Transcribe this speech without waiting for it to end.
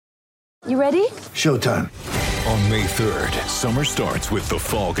You ready? Showtime. On May 3rd, summer starts with The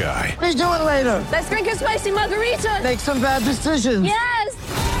Fall Guy. Let's do it later. Let's drink a spicy margarita. Make some bad decisions. Yes!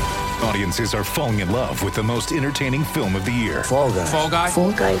 Audiences are falling in love with the most entertaining film of the year. Fall Guy. Fall Guy?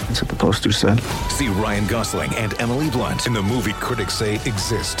 Fall Guy. That's what the poster said. See Ryan Gosling and Emily Blunt in the movie critics say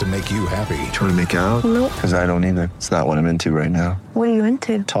exists to make you happy. Trying to make it out? Nope. Because I don't either. It's not what I'm into right now. What are you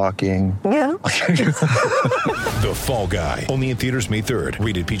into? Talking. Yeah. The Fall Guy. Only in theaters May 3rd.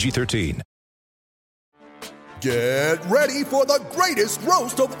 Rated PG-13. Get ready for the greatest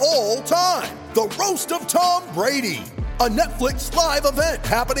roast of all time. The Roast of Tom Brady. A Netflix live event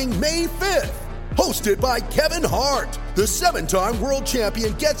happening May 5th. Hosted by Kevin Hart. The 7-time world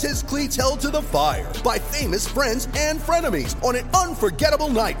champion gets his cleats held to the fire by famous friends and frenemies on an unforgettable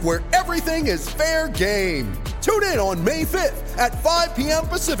night where everything is fair game. Tune in on May 5th at 5 p.m.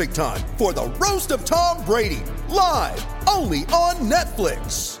 Pacific time for the Roast of Tom Brady. Live only on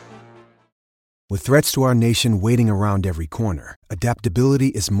Netflix. With threats to our nation waiting around every corner, adaptability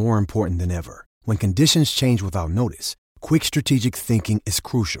is more important than ever. When conditions change without notice, quick strategic thinking is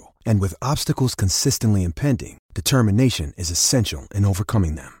crucial. And with obstacles consistently impending, determination is essential in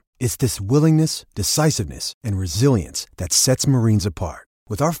overcoming them. It's this willingness, decisiveness, and resilience that sets Marines apart.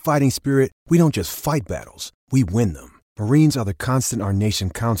 With our fighting spirit, we don't just fight battles, we win them. Marines are the constant our nation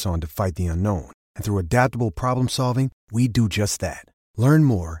counts on to fight the unknown. And through adaptable problem solving, we do just that. Learn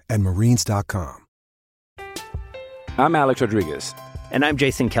more at marines.com. I'm Alex Rodriguez. And I'm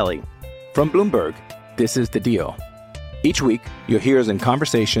Jason Kelly. From Bloomberg, this is The Deal. Each week, you'll hear us in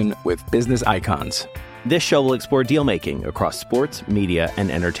conversation with business icons. This show will explore deal-making across sports, media, and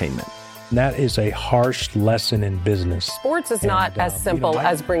entertainment. That is a harsh lesson in business. Sports is not as simple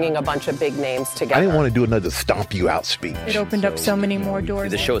as bringing a bunch of big names together. I didn't want to do another stomp you out speech. It opened up so many more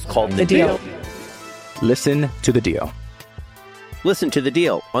doors. The show is called The Deal. Listen to The Deal. Listen to The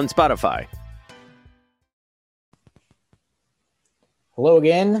Deal on Spotify. Hello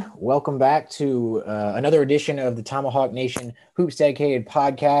again. Welcome back to another edition of the Tomahawk Nation Hoops Dedicated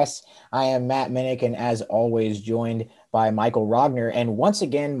podcast. I am Matt Minnick, and as always, joined by Michael Rogner. And once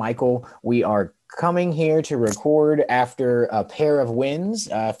again, Michael, we are coming here to record after a pair of wins.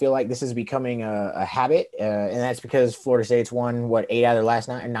 I feel like this is becoming a habit, and that's because Florida State's won, 9 out of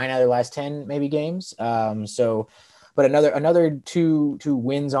their last 10 maybe games. But another two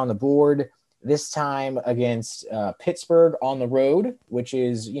wins on the board. This time against Pittsburgh on the road, which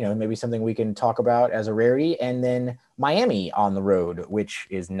is, maybe something we can talk about as a rarity. And then Miami on the road, which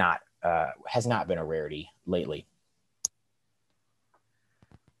is has not been a rarity lately.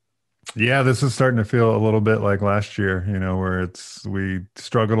 Yeah, this is starting to feel a little bit like last year, where we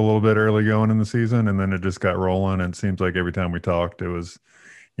struggled a little bit early going in the season, and then it just got rolling. And it seems like every time we talked, it was,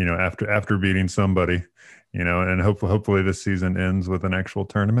 after beating somebody. And hopefully this season ends with an actual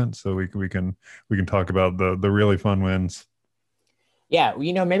tournament, so we can talk about the really fun wins. Yeah,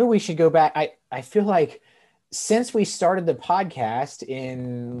 maybe we should go back. I feel like since we started the podcast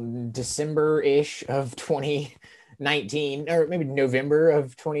in December-ish of 2019, or maybe November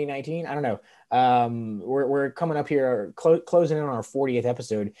of 2019, I don't know. We're coming up here, closing in on our 40th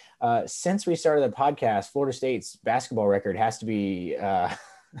episode. Since we started the podcast, Florida State's basketball record has to be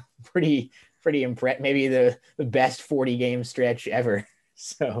pretty impressive, maybe the best 40 game stretch ever.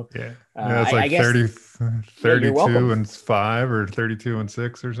 So yeah, it's like I guess, 32 and 5 or 32 and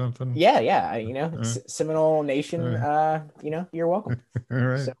 6 or something. Yeah. Seminole Nation, you're welcome. All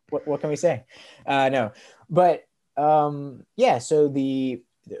right. So what can we say? No, but so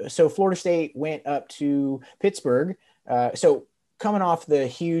Florida State went up to Pittsburgh. So coming off the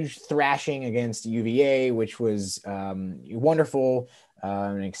huge thrashing against UVA, which was wonderful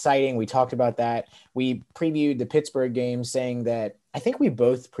and exciting. We talked about that. We previewed the Pittsburgh game saying that I think we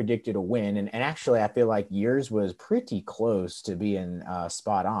both predicted a win. And actually, I feel like yours was pretty close to being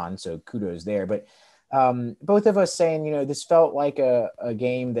spot on. So kudos there. But both of us saying, this felt like a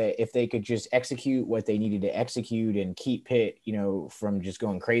game that if they could just execute what they needed to execute and keep Pitt, from just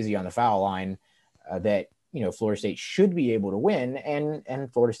going crazy on the foul line, that, Florida State should be able to win.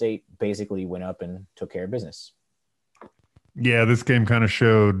 And Florida State basically went up and took care of business. Yeah, this game kind of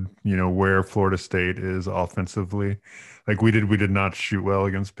showed, where Florida State is offensively. Like we did not shoot well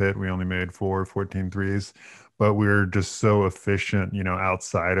against Pitt. We only made 14 threes, but we were just so efficient,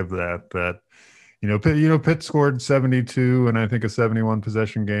 outside of that, Pitt scored 72 and I think a 71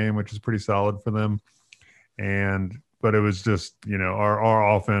 possession game, which is pretty solid for them. But it was just,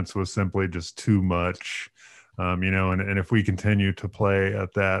 our offense was simply just too much, and if we continue to play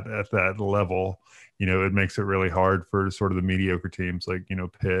at that level, it makes it really hard for sort of the mediocre teams like,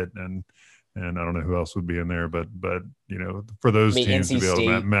 Pitt and and I don't know who else would be in there, but for those teams to be able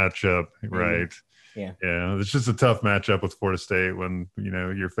to match up, right? Yeah, it's just a tough matchup with Florida State when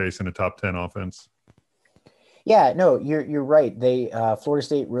you're facing a top 10 offense. Yeah, no, you're right. They Florida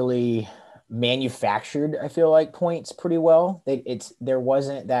State really manufactured, I feel like, points pretty well. There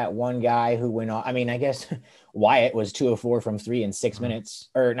wasn't that one guy who went off. I mean, I guess Wyatt was 2 of 4 from 3 in 6 minutes,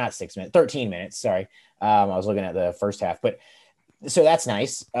 or not 6 minutes, 13 minutes. Sorry. I was looking at the first half, but so that's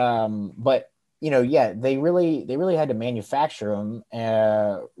nice. But they really had to manufacture them.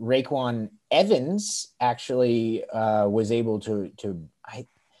 Raekwon Evans actually was able to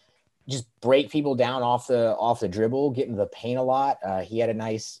just break people down off the dribble, get into the paint a lot. He had a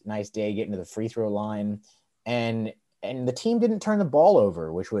nice day getting to the free throw line, and the team didn't turn the ball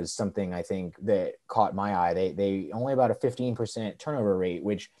over, which was something I think that caught my eye. They only about a 15% turnover rate,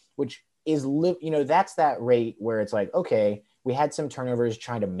 which is that's that rate where it's like, okay, we had some turnovers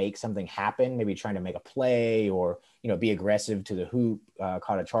trying to make something happen, maybe trying to make a play or be aggressive to the hoop,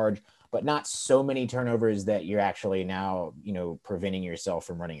 caught a charge, but not so many turnovers that you're actually now, preventing yourself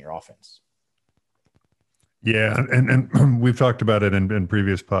from running your offense. Yeah. And we've talked about it in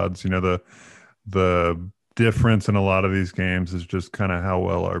previous pods, the difference in a lot of these games is just kind of how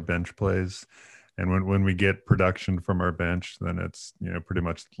well our bench plays. And when we get production from our bench, then it's, pretty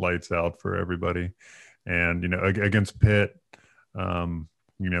much lights out for everybody. And, against Pitt,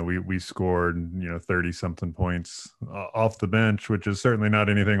 we scored, 30 something points off the bench, which is certainly not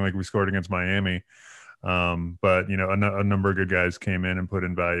anything like we scored against Miami. But, a number of good guys came in and put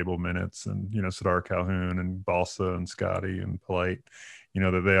in valuable minutes, and, Sadar Calhoun and Balsa and Scotty and Polite,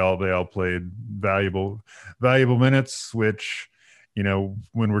 that they all played valuable minutes, which,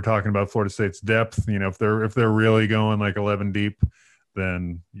 when we're talking about Florida State's depth, if they're really going like 11 deep,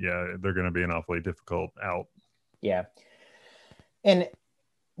 then they're going to be an awfully difficult out. Yeah. And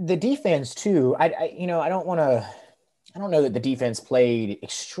the defense too, I don't know that the defense played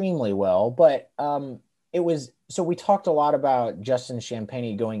extremely well, but so we talked a lot about Justin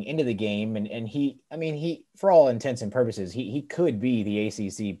Champagnie going into the game, and he, for all intents and purposes, he could be the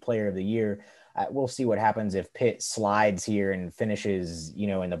ACC player of the year. We'll see what happens if Pitt slides here and finishes,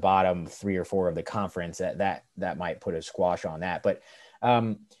 in the bottom 3 or 4 of the conference. That might put a squash on that. But,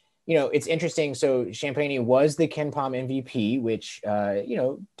 it's interesting. So Champagnie was the KenPom MVP, which,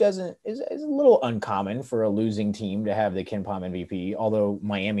 is a little uncommon for a losing team to have the KenPom MVP, although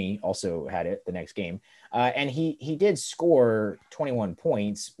Miami also had it the next game. And he did score 21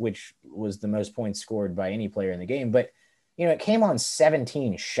 points, which was the most points scored by any player in the game. But, it came on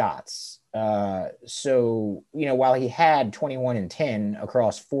 17 shots. So, while he had 21 and 10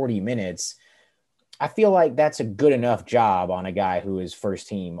 across 40 minutes, I feel like that's a good enough job on a guy who is first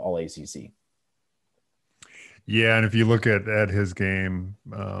team All ACC. Yeah. And if you look at his game,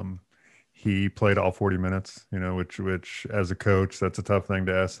 he played all 40 minutes, which as a coach, that's a tough thing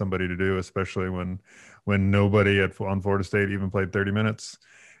to ask somebody to do, especially when nobody on Florida State even played 30 minutes.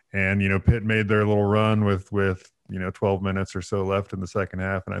 And, Pitt made their little run with 12 minutes or so left in the second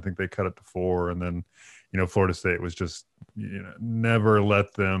half. And I think they cut it to 4. And then, Florida State was just, never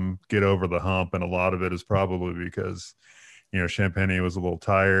let them get over the hump. And a lot of it is probably because, Champagnie was a little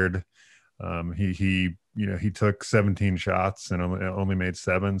tired. He took 17 shots and only made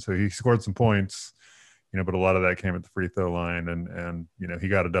 7. So he scored some points, but a lot of that came at the free throw line, and he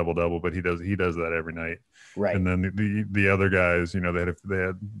got a double, but he does that every night. Right. And then the other guys, they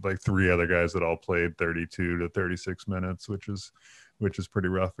had like 3 other guys that all played 32 to 36 minutes, which is pretty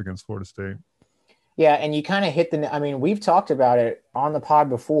rough against Florida State. Yeah. And you kind of hit we've talked about it on the pod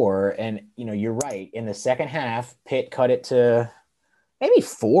before, and you're right. In the second half, Pitt cut it to maybe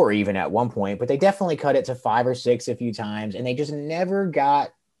 4 even at one point, but they definitely cut it to 5 or 6 a few times, and they just never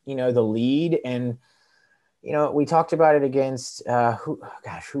got, the lead. And, we talked about it against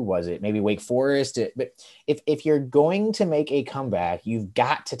who was it? Maybe Wake Forest. But if you're going to make a comeback, you've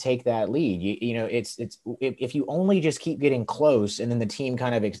got to take that lead. It's if you only just keep getting close, and then the team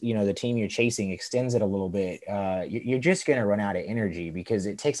kind of, the team you're chasing extends it a little bit, you're just going to run out of energy, because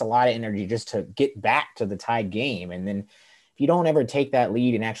it takes a lot of energy just to get back to the tied game. And then if you don't ever take that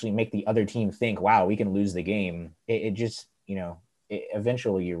lead and actually make the other team think, wow, we can lose the game, it just,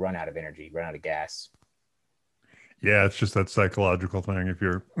 eventually you run out of energy, run out of gas. Yeah, it's just that psychological thing. If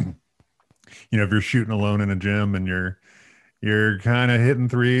you're, if you're shooting alone in a gym and you're kind of hitting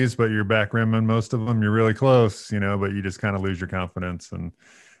threes, but you're back rimming most of them, you're really close, but you just kind of lose your confidence. And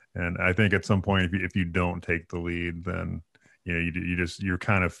I think at some point, if you don't take the lead, then you're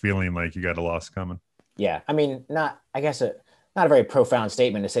kind of feeling like you got a loss coming. Yeah, not a very profound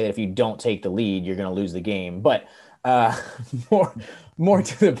statement to say that if you don't take the lead, you're going to lose the game, but more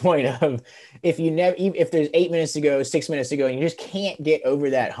to the point of if there's 8 minutes to go, 6 minutes to go, and you just can't get over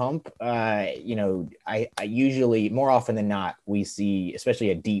that hump, I usually, more often than not, we see,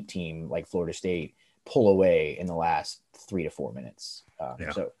 especially a deep team like Florida State, pull away in the last 3 to 4 minutes.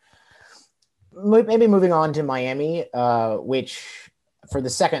 So maybe moving on to Miami, which for the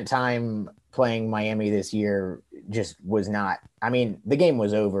second time playing Miami this year just was not, I mean, the game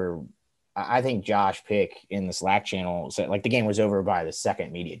was over. I think Josh Pick in the Slack channel said like the game was over by the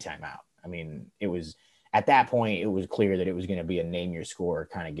second media timeout. I mean, it was at that point, it was clear that it was going to be a name your score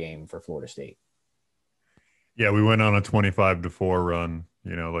kind of game for Florida State. Yeah, we went on a 25-4 run,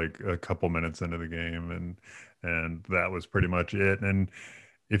 like a couple minutes into the game, and that was pretty much it. And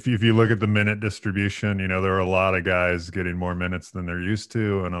if you look at the minute distribution, there are a lot of guys getting more minutes than they're used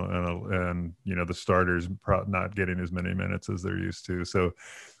to, and the starters not getting as many minutes as they're used to. So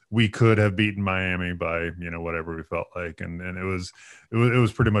we could have beaten Miami by, whatever we felt like. And it was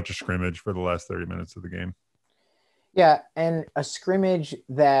pretty much a scrimmage for the last 30 minutes of the game. Yeah. And a scrimmage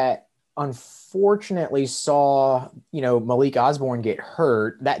that unfortunately saw, Malik Osborne get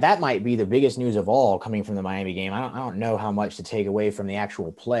hurt. That might be the biggest news of all coming from the Miami game. I don't know how much to take away from the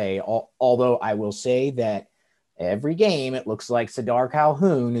actual play. Although I will say that every game, it looks like Sadar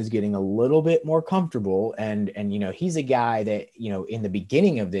Calhoun is getting a little bit more comfortable. And he's a guy that, in the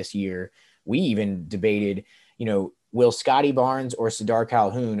beginning of this year, we even debated, will Scotty Barnes or Sadar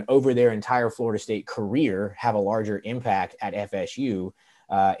Calhoun over their entire Florida State career have a larger impact at FSU?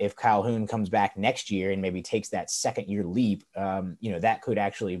 If Calhoun comes back next year and maybe takes that second year leap, that could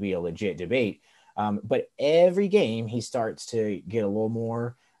actually be a legit debate. But every game he starts to get a little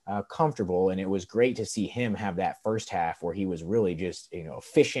more comfortable, and it was great to see him have that first half where he was really just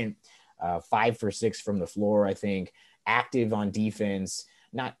efficient, 5 for 6 from the floor. I think active on defense,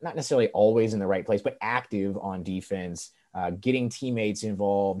 not necessarily always in the right place, but active on defense, getting teammates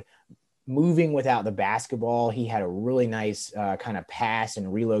involved, moving without the basketball. He had a really nice kind of pass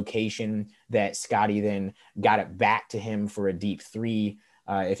and relocation that Scotty then got it back to him for a deep three.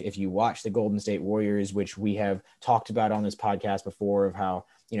 If you watch the Golden State Warriors, which we have talked about on this podcast before, of how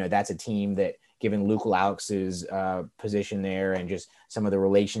that's a team that, given Luke Laux's position there and just some of the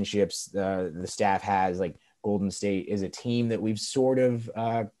relationships the staff has, like Golden State is a team that we've sort of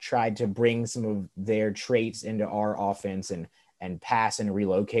tried to bring some of their traits into our offense, and pass and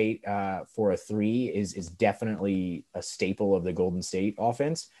relocate for a three is definitely a staple of the Golden State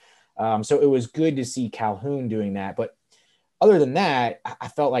offense. So it was good to see Calhoun doing that. But other than that, I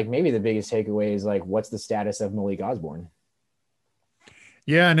felt like maybe the biggest takeaway is like, what's the status of Malik Osborne?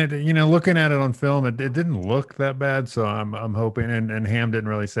 Yeah, and it, looking at it on film, it didn't look that bad. So I'm hoping, and Ham didn't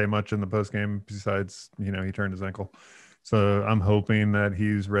really say much in the post game besides he turned his ankle. So I'm hoping that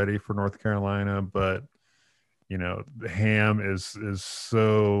he's ready for North Carolina. But Ham is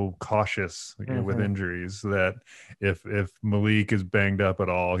so cautious with injuries that if Malik is banged up at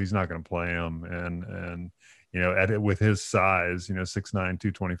all, he's not going to play him. And with his size, 6'9",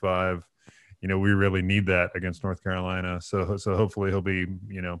 225. We really need that against North Carolina. So hopefully he'll be,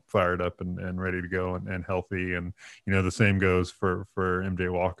 fired up and ready to go and healthy. And, the same goes for MJ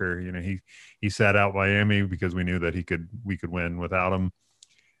Walker. He sat out Miami because we knew that we could win without him.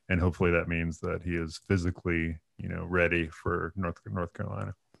 And hopefully that means that he is physically, ready for North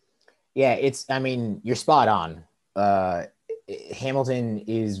Carolina. Yeah, you're spot on. Hamilton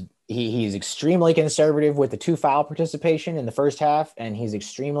is, he's extremely conservative with the 2 foul participation in the first half, and he's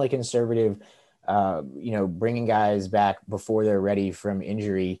extremely conservative, bringing guys back before they're ready from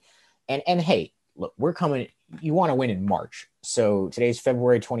injury. And hey, look, we're coming. You want to win in March, so today's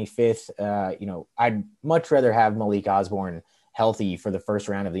February 25th. I'd much rather have Malik Osborne healthy for the first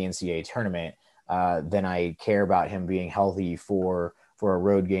round of the NCAA tournament than I care about him being healthy for a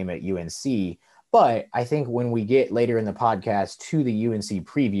road game at UNC. But I think when we get later in the podcast to the UNC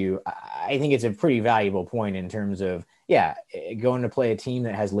preview, I think it's a pretty valuable point in terms of, going to play a team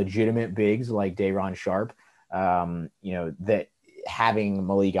that has legitimate bigs like Day'Ron Sharpe, that having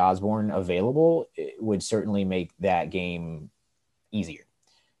Malik Osborne available would certainly make that game easier.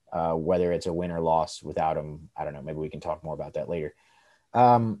 Whether it's a win or loss without him, I don't know. Maybe we can talk more about that later.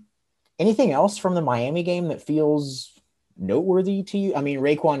 Anything else from the Miami game that feels noteworthy to you? I mean,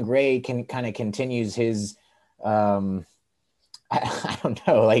 Raekwon Gray continues his, I don't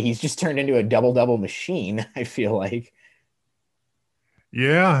know, like he's just turned into a double machine, I feel like.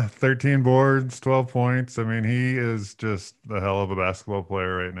 Yeah, 13 boards, 12 points. I mean, he is just the hell of a basketball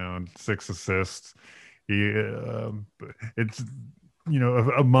player right now, and 6 assists. It's,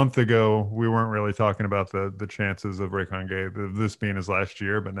 a month ago, we weren't really talking about the chances of Raekwon Gray, this being his last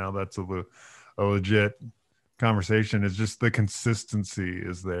year, but now that's a legit conversation is just the consistency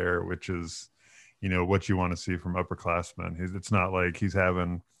is there, which is, what you want to see from upperclassmen. It's not like he's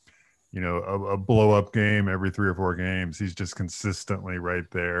having, a blow up game every 3 or 4 games. He's just consistently right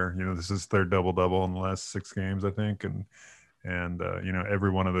there. This is third double in the last 6 games, I think. And every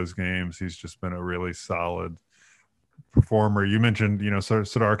one of those games, he's just been a really solid performer. You mentioned,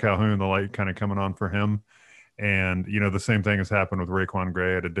 Sadar Calhoun, the light kind of coming on for him. And, the same thing has happened with Raekwon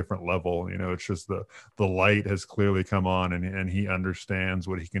Gray at a different level. It's just the light has clearly come on, and he understands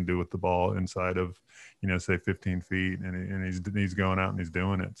what he can do with the ball inside of, say 15 feet, and he's going out and he's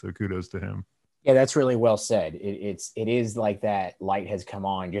doing it. So kudos to him. Yeah, that's really well said. It is like that light has come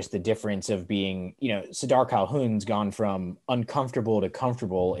on, just the difference of being, Sadar Calhoun's gone from uncomfortable to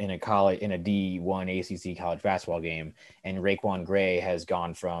comfortable in a D1 ACC college basketball game. And Raekwon Gray has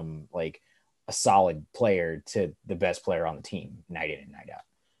gone from like a solid player to the best player on the team night in and night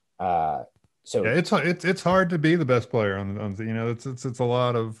out. So yeah, it's hard to be the best player on it's a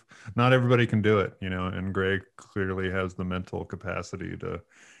lot of, not everybody can do it, and Gray clearly has the mental capacity to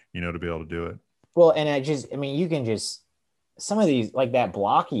to be able to do it. Well, and you can just, some of these, like that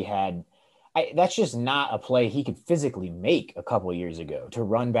block he had, that's just not a play he could physically make a couple of years ago, to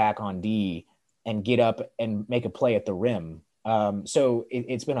run back on D and get up and make a play at the rim. So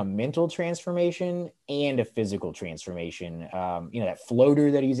it's been a mental transformation and a physical transformation. That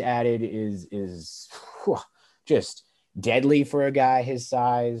floater that he's added is just deadly for a guy his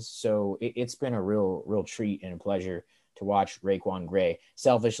size. So it's been a real treat and a pleasure to watch Raekwon Gray.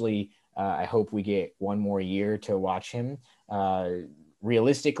 Selfishly, I hope we get one more year to watch him.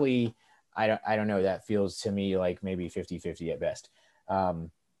 Realistically, I don't know. That feels to me like maybe 50-50 at best.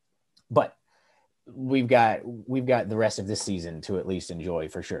 But we've got the rest of this season to at least enjoy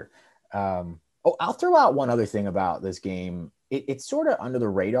for sure. I'll throw out one other thing about this game. It's sort of under the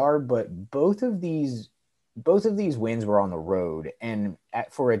radar, but both of these wins were on the road, and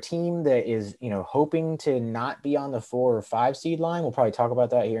for a team that is, hoping to not be on the 4 or 5 seed line, we'll probably talk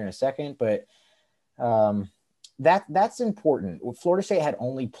about that here in a second, but that's important. Florida State had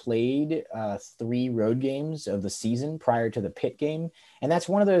only played 3 road games of the season prior to the Pitt game. And that's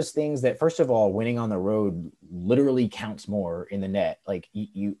one of those things that, first of all, winning on the road literally counts more in the net. Like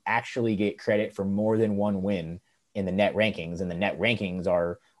you actually get credit for more than one win in the net rankings, and the net rankings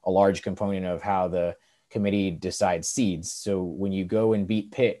are a large component of how the committee decides seeds. So when you go and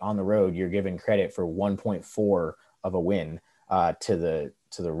beat Pitt on the road, you're given credit for 1.4 of a win to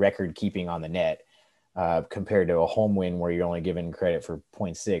the record keeping on the net, compared to a home win where you're only given credit for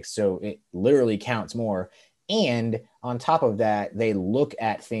 0.6. So it literally counts more. And on top of that, they look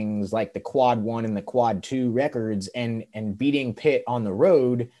at things like the quad 1 and the quad 2 records, and beating Pitt on the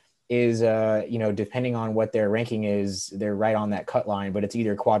road is, depending on what their ranking is, they're right on that cut line, but it's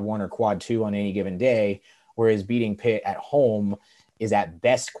either quad 1 or quad 2 on any given day. Whereas beating Pitt at home is at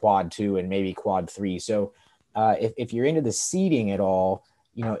best quad 2 and maybe quad 3. So if you're into the seeding at all,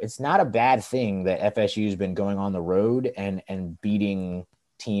 it's not a bad thing that FSU has been going on the road and beating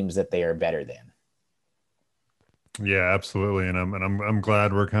teams that they are better than. Yeah, absolutely. And I'm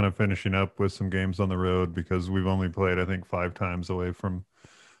glad we're kind of finishing up with some games on the road, because we've only played, I think, 5 times away from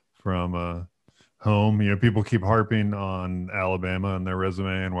home. People keep harping on Alabama and their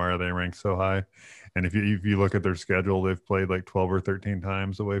resume and why are they ranked so high. And if you look at their schedule, they've played like 12 or 13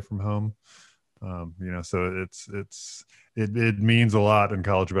 times away from home. So it means a lot in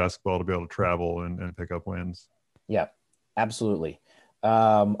college basketball to be able to travel and pick up wins. Yeah, absolutely.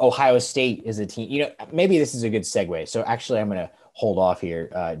 Ohio State is a team, maybe this is a good segue. So actually I'm going to hold off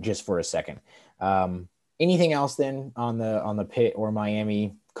here just for a second. Anything else then on the Pitt or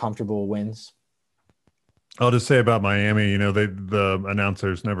Miami comfortable wins? I'll just say about Miami, the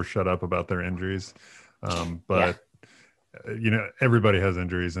announcers never shut up about their injuries. But everybody has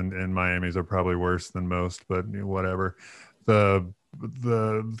injuries, and Miami's are probably worse than most, but whatever. The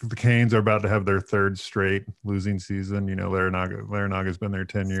Canes are about to have their 3rd straight losing season. Larranaga's been there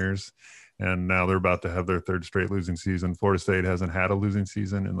 10 years, and now they're about to have their 3rd straight losing season. Florida State hasn't had a losing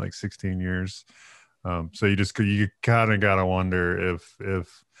season in like 16 years. So you kind of got to wonder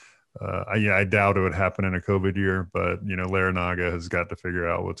if I doubt it would happen in a COVID year, but Larranaga has got to figure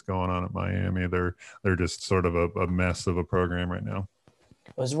out what's going on at Miami. They're just sort of a mess of a program right now.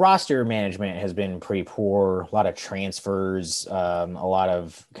 His roster management has been pretty poor. A lot of transfers, a lot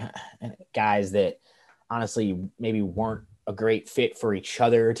of guys that honestly maybe weren't a great fit for each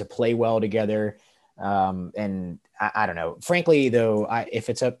other to play well together. And I don't know. Frankly, though,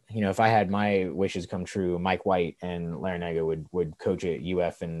 if I had my wishes come true, Mike White and Larranaga would coach at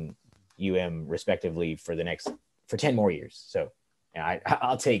UF and UM respectively for 10 more years. So Yeah,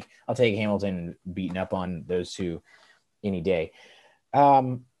 I'll take Hamilton beating up on those two any day.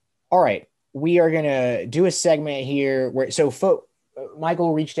 All right, we are gonna do a segment here where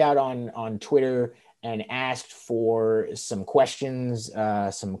Michael reached out on Twitter and asked for some questions,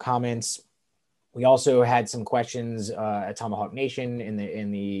 some comments. We also had some questions at Tomahawk Nation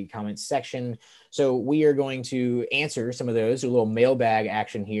in the comments section. So we are going to answer some of those. A little mailbag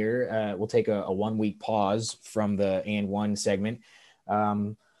action here. We'll take a 1 week pause from the and one segment.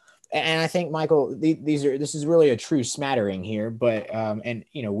 And I think, Michael, this is really a true smattering here, but and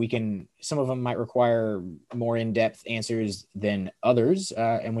some of them might require more in-depth answers than others,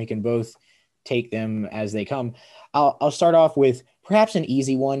 and we can both take them as they come. I'll start off with perhaps an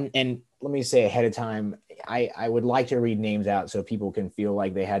easy one, and let me say ahead of time, I would like to read names out so people can feel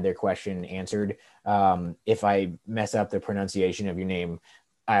like they had their question answered. If I mess up the pronunciation of your name,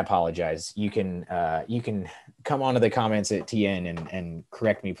 I apologize. You can come onto the comments at TN and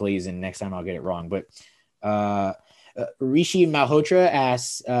correct me, please, and next time I'll get it wrong. But Rishi Malhotra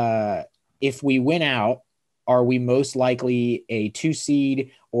asks, if we win out, are we most likely a 2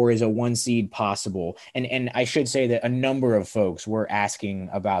 seed or is a 1 seed possible? And I should say that a number of folks were asking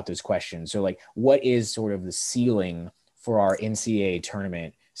about this question. So like, what is sort of the ceiling for our NCAA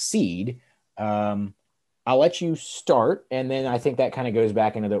tournament seed? I'll let you start. And then I think that kind of goes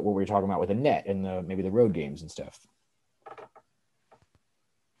back into what we were talking about with the net and maybe the road games and stuff.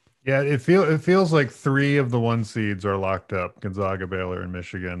 Yeah, it feels like 3 of the 1 seeds are locked up: Gonzaga, Baylor, and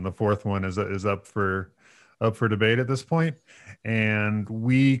Michigan. The 4th one is up for debate at this point, and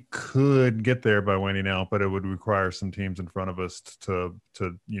we could get there by winning out, but it would require some teams in front of us to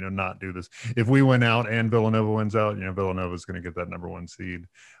not do this. If we win out and Villanova wins out, Villanova is going to get that number 1 seed.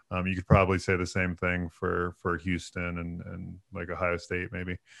 You could probably say the same thing for Houston and like Ohio State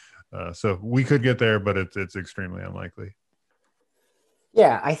maybe. So we could get there, but it's extremely unlikely.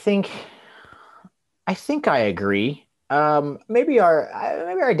 Yeah, I think I agree. Maybe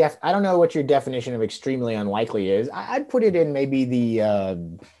I don't know what your definition of extremely unlikely is. I'd put it in maybe the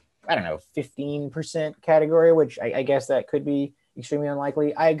 15% category, which I guess that could be extremely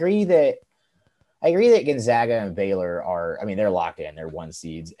unlikely. I agree that Gonzaga and Baylor they're locked in, they're 1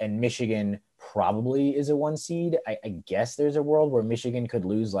 seeds, and Michigan probably is a 1 seed. I guess there's a world where Michigan could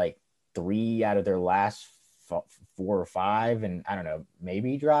lose like 3 out of their last 4 or 5, and I don't know,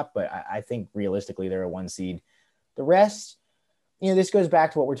 maybe drop, but I think realistically they're a 1 seed. The rest, this goes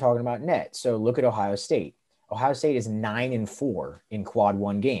back to what we're talking about net. So look at Ohio State. Ohio State is 9-4 in quad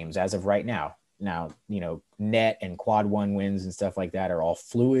 1 games as of right now. Now, net and quad 1 wins and stuff like that are all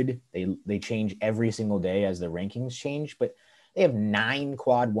fluid. They change every single day as the rankings change, but they have 9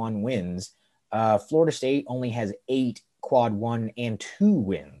 quad 1 wins. Florida State only has 8 quad 1 and 2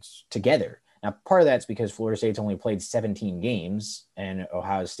 wins together. Now, part of that's because Florida State's only played 17 games and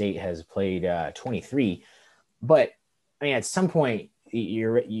Ohio State has played 23. But at some point,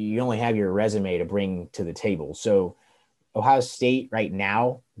 you only have your resume to bring to the table. So Ohio State right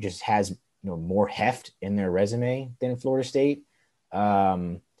now just has more heft in their resume than Florida State.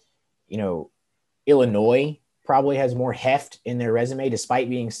 Illinois probably has more heft in their resume, despite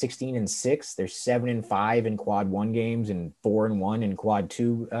being 16-6. They're 7-5 in quad 1 games and 4-1 in quad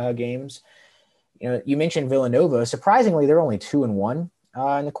 2 games. You mentioned Villanova. Surprisingly, they're only 2-1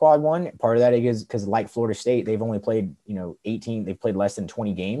 in the quad 1. Part of that is because, like Florida State, they've only played 18. They've played less than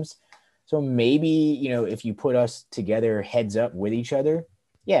 20 games. So maybe if you put us together heads up with each other,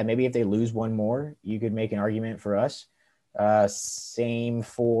 yeah, maybe if they lose one more, you could make an argument for us. Same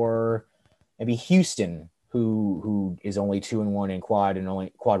for maybe Houston, who is only 2-1 in quad and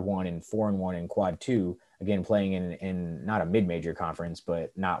only quad 1 and 4-1 in quad 2. Again, playing in not a mid-major conference,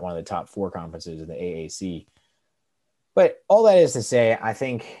 but not one of the top 4 conferences of the AAC. But all that is to say, I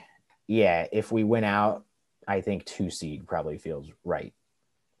think, yeah, if we win out, I think 2 seed probably feels right.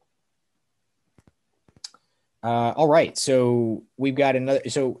 All right, so we've got another.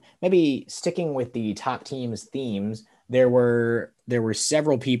 So maybe sticking with the top teams themes, there were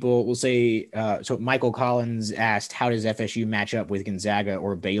several people. We'll say so. Michael Collins asked, "How does FSU match up with Gonzaga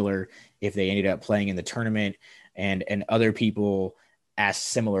or Baylor if they ended up playing in the tournament?" And other people asked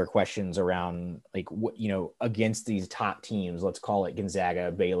similar questions around against these top teams. Let's call it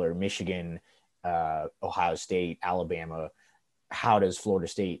Gonzaga, Baylor, Michigan, Ohio State, Alabama. How does Florida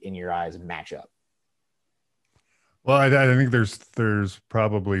State, in your eyes, match up? Well, I think there's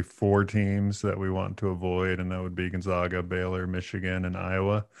probably 4 teams that we want to avoid, and that would be Gonzaga, Baylor, Michigan, and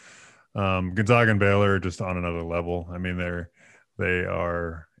Iowa. Gonzaga and Baylor are just on another level. They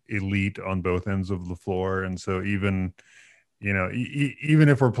are elite on both ends of the floor, and so even even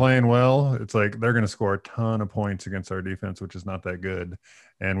if we're playing well, it's like they're going to score a ton of points against our defense, which is not that good.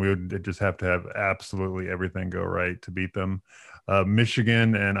 And we would just have to have absolutely everything go right to beat them.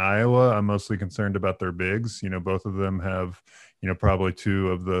 Michigan and Iowa, I'm mostly concerned about their bigs. Both of them have, probably two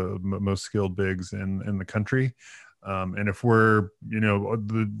of the most skilled bigs in the country. And if we're,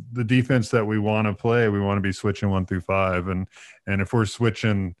 the defense that we want to play, we want to be switching 1 through 5. And if we're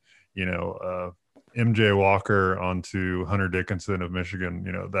switching, MJ Walker onto Hunter Dickinson of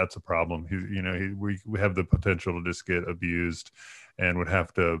Michigan, that's a problem. We have the potential to just get abused, and would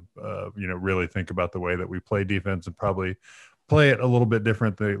have to, really think about the way that we play defense and probably play it a little bit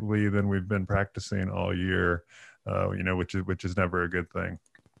differently than we've been practicing all year, which is never a good thing.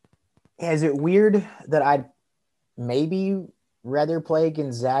 Is it weird that I'd maybe rather play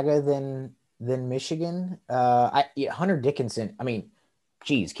Gonzaga than Michigan? Hunter Dickinson, I mean,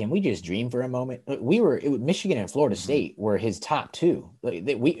 geez, can we just dream for a moment? Michigan and Florida State were his top two.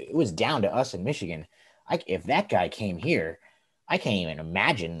 It was down to us in Michigan. If that guy came here, I can't even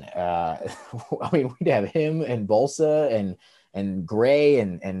imagine. We'd have him and Bolsa and Gray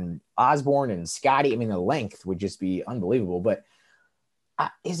and Osborne and Scotty. I mean, the length would just be unbelievable. But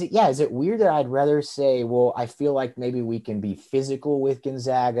is it weird that I'd rather say, well, I feel like maybe we can be physical with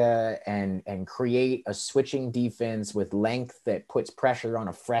Gonzaga and create a switching defense with length that puts pressure on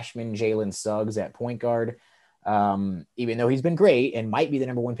a freshman Jalen Suggs at point guard, even though he's been great and might be the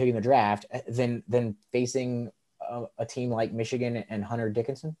number 1 pick in the draft, than facing a team like Michigan and Hunter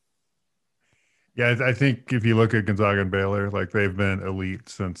Dickinson? Yeah, I think if you look at Gonzaga and Baylor, like they've been elite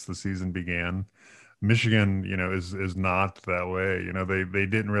since the season began. Michigan, is not that way. They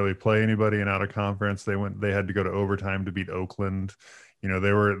didn't really play anybody in out of conference. They had to go to overtime to beat Oakland. They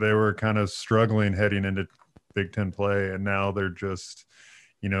were kind of struggling heading into Big Ten play, and now they're just,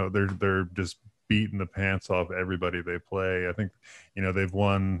 they're just beating the pants off everybody they play. I think, they've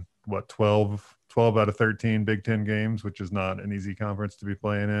won 12 out of 13 Big Ten games, which is not an easy conference to be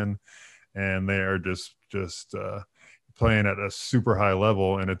playing in, and they are just playing at a super high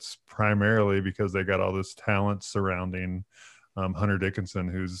level, and it's primarily because they got all this talent surrounding Hunter Dickinson,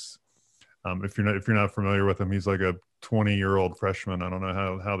 who's if you're not familiar with him, he's like a 20-year-old freshman. I don't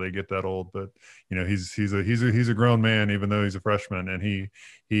know how they get that old, but he's a grown man, even though he's a freshman, and he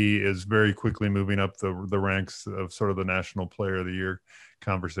is very quickly moving up the ranks of sort of the National Player of the Year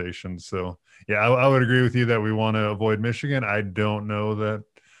conversation. So yeah, I would agree with you that we want to avoid Michigan. I don't know that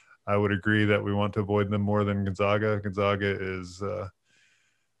I would agree that we want to avoid them more than Gonzaga. Gonzaga is,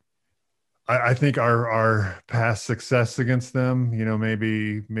 I think our past success against them,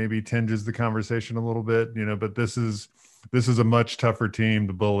 maybe tinges the conversation a little bit, but this is a much tougher team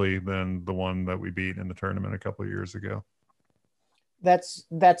to bully than the one that we beat in the tournament a couple of years ago. That's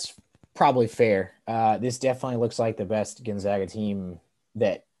probably fair. This definitely looks like the best Gonzaga team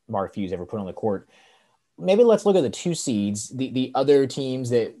that Mark Few's ever put on the court. Maybe let's look at the 2 seeds, the other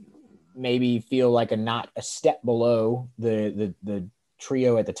teams that maybe feel like a step below the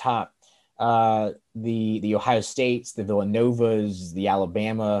trio at the top. The Ohio States, the Villanovas, the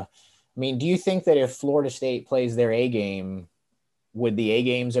Alabama. I mean, do you think that if Florida State plays their A game, would the A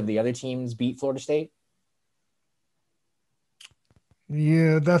games of the other teams beat Florida State?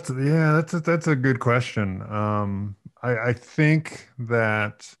 Yeah, that's a good question. I think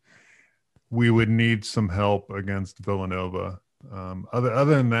that we would need some help against Villanova. Other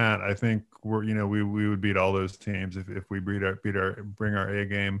than that, I think we would beat all those teams if we bring our A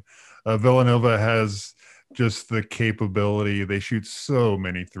game. Villanova has just the capability. They shoot so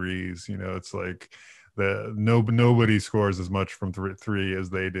many threes. It's like nobody scores as much from three as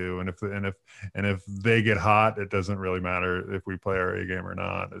they do. And if they get hot, it doesn't really matter if we play our A game or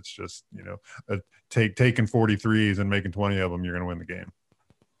not. It's just taking 43s and making 20 of them, you're going to win the game.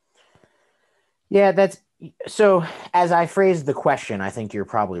 Yeah, that's so. As I phrased the question, I think you're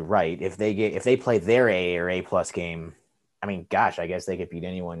probably right. If they play their A or A plus game, I mean, gosh, I guess they could beat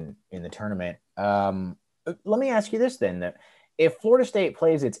anyone in the tournament. Let me ask you this then: that if Florida State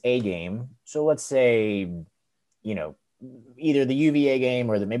plays its A game, so let's say, either the UVA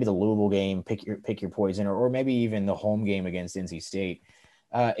game or maybe the Louisville game, pick your poison, or maybe even the home game against NC State.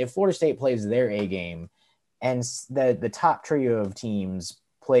 If Florida State plays their A game, and the top trio of teams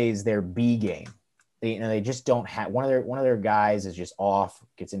plays their B game. They just don't have one of their guys is just off,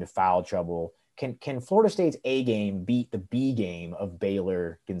 gets into foul trouble. Can Florida State's A game beat the B game of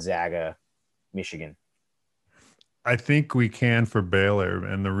Baylor, Gonzaga, Michigan? I think we can for Baylor,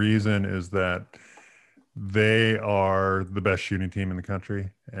 and the reason is that they are the best shooting team in the country.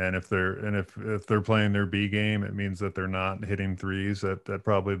 And if they're playing their B game, it means that they're not hitting threes at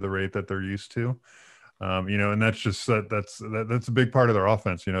probably the rate that they're used to. And that's just that's a big part of their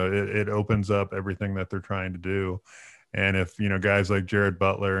offense. It opens up everything that they're trying to do. And if guys like Jared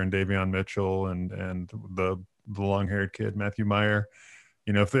Butler and Davion Mitchell and the long-haired kid Matthew Meyer,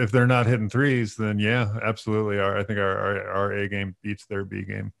 if they're not hitting threes, then yeah, absolutely. I think our A game beats their B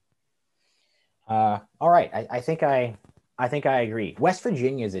game. All right, I think I agree. West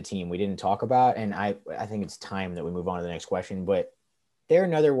Virginia is a team we didn't talk about, and I think it's time that we move on to the next question. But they're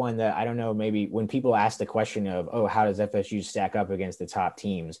another one that I don't know. Maybe when people ask the question of, oh, how does FSU stack up against the top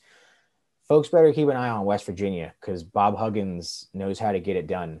teams? Folks better keep an eye on West Virginia because Bob Huggins knows how to get it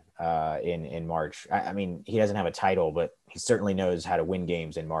done in March. I mean, he doesn't have a title, but he certainly knows how to win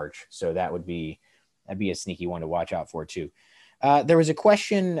games in March. So that'd be a sneaky one to watch out for too. There was a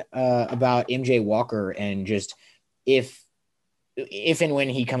question about MJ Walker and just if and when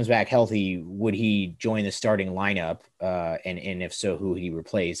he comes back healthy, would he join the starting lineup? And if so, who would he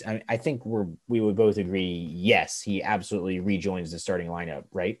replace? I think we would both agree, yes, he absolutely rejoins the starting lineup,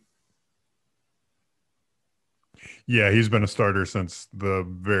 right? Yeah, he's been a starter since the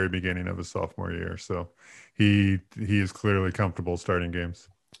very beginning of his sophomore year. So he is clearly comfortable starting games.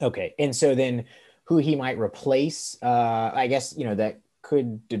 Okay. And so then who he might replace, I guess, that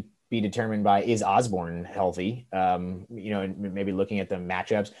could be determined by, is Osborne healthy? Maybe looking at the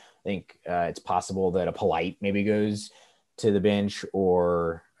matchups, I think it's possible that a Polite maybe goes to the bench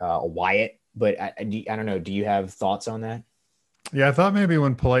or a Wyatt, but I don't know. Do you have thoughts on that? Yeah, I thought maybe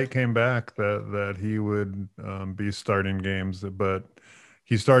when Polite came back that he would be starting games, but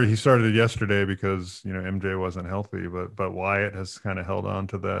he started yesterday because MJ wasn't healthy, but Wyatt has kind of held on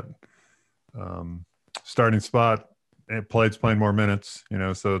to that starting spot. And Polite's playing more minutes,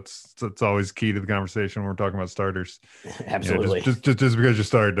 so it's always key to the conversation when we're talking about starters. Absolutely. Just because you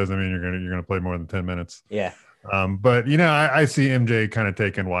start doesn't mean you're gonna play more than 10 minutes. Yeah. But I see MJ kind of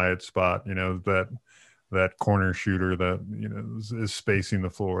taking Wyatt's spot. That corner shooter that is spacing the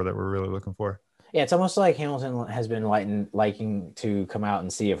floor that we're really looking for. Yeah, it's almost like Hamilton has been liking to come out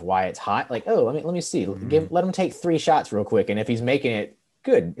and see if Wyatt's hot. Like, oh, let me see. Let him take 3 shots real quick, and if he's making it,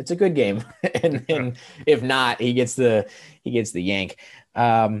 good. It's a good game. and then if not, he gets the yank.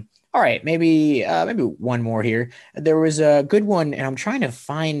 All right, maybe one more here. There was a good one, and I'm trying to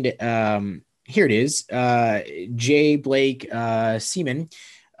find. Here it is. Jay Blake Seaman,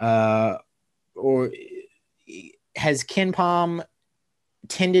 or has KenPom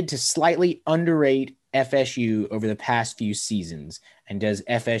tended to slightly underrate FSU over the past few seasons? And does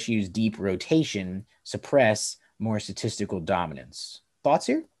FSU's deep rotation suppress more statistical dominance? Thoughts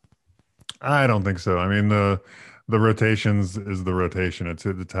here? I don't think so. I mean, the rotations is the rotation.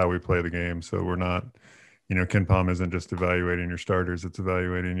 It's how we play the game. So we're not, KenPom isn't just evaluating your starters. It's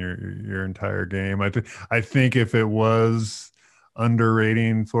evaluating your entire game. I think if it was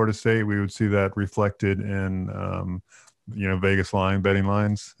underrating Florida State, we would see that reflected in Vegas betting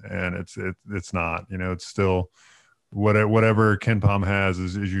lines, and it's not. It's still whatever KenPom has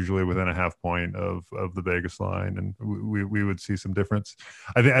is usually within a half point of the Vegas line, and we would see some difference.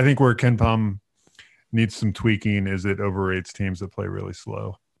 I think where KenPom needs some tweaking is it overrates teams that play really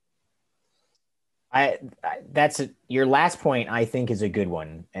slow. Your last point, I think, is a good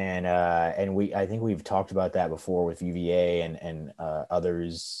one, and I think we've talked about that before with UVA and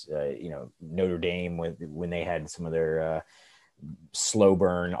others. Notre Dame when they had some of their slow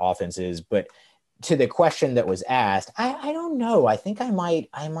burn offenses. But to the question that was asked, I don't know. I think I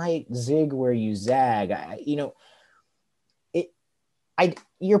might zig where you zag.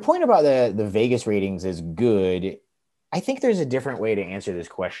 Your point about the Vegas ratings is good. I think there's a different way to answer this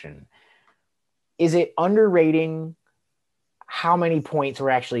question. Is it underrating how many points we're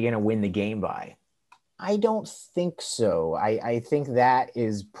actually going to win the game by? I don't think so. I think that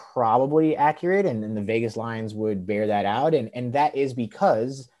is probably accurate, and the Vegas lines would bear that out. And that is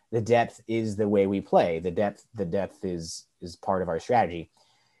because the depth is the way we play. The depth is part of our strategy.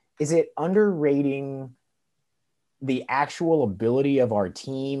 Is it underrating the actual ability of our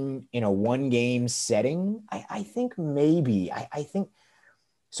team in a one-game setting? I think maybe. I think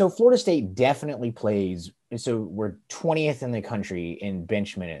so. Florida State definitely plays. So we're 20th in the country in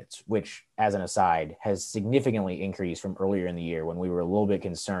bench minutes, which, as an aside, has significantly increased from earlier in the year when we were a little bit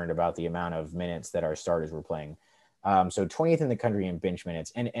concerned about the amount of minutes that our starters were playing. So 20th in the country in bench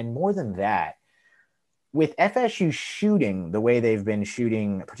minutes. And more than that, with FSU shooting the way they've been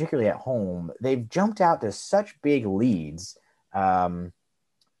shooting, particularly at home, they've jumped out to such big leads.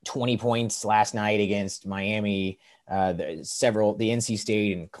 20 points last night against Miami. The NC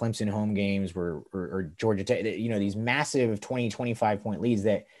State and Clemson home games or Georgia Tech, these massive 20, 25 point leads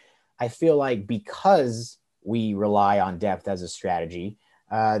that I feel like because we rely on depth as a strategy,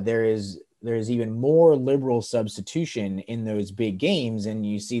 there is there's even more liberal substitution in those big games. And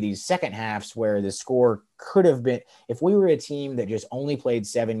you see these second halves where the score could have been, if we were a team that just only played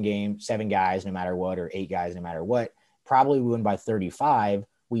 7 guys, no matter what, or 8 guys, no matter what, probably we win by 35.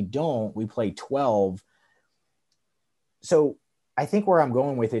 We don't, we play 12. So I think where I'm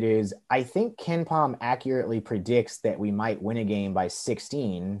going with it is, I think KenPom accurately predicts that we might win a game by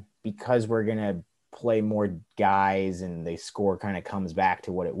 16 because we're going to play more guys and the score kind of comes back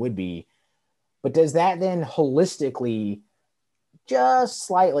to what it would be. But does that then holistically just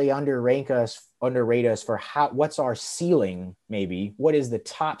slightly underrate us for what's our ceiling? Maybe what is the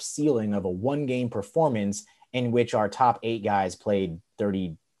top ceiling of a 1-game performance in which our top 8 guys played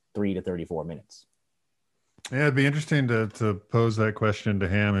 33 to 34 minutes? Yeah, it'd be interesting to pose that question to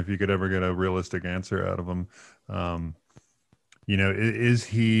Ham if you could ever get a realistic answer out of him. Is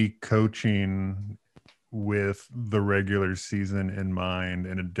he coaching with the regular season in mind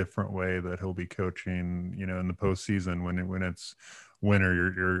in a different way that he'll be coaching, in the postseason when it's win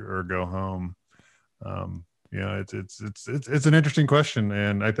or go home? It's an interesting question,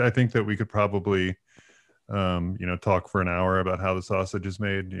 and I think that we could probably talk for an hour about how the sausage is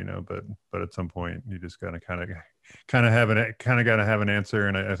made, but at some point you just gotta kind of gotta have an answer,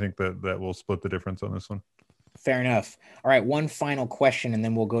 and I think that we'll split the difference on this one. Fair enough. All right, one final question, and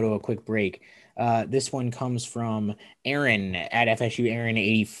then we'll go to a quick break. This one comes from Aaron at FSU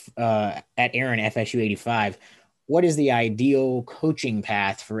at Aaron FSU 85. What is the ideal coaching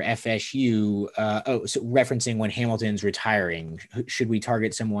path for FSU? So referencing when Hamilton's retiring, should we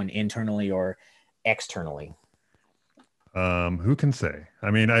target someone internally or externally? Who can say?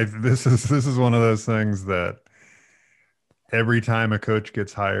 I mean, this is one of those things that every time a coach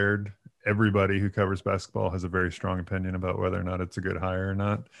gets hired, everybody who covers basketball has a very strong opinion about whether or not it's a good hire or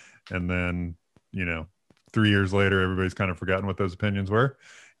not. And then, 3 years later, everybody's kind of forgotten what those opinions were.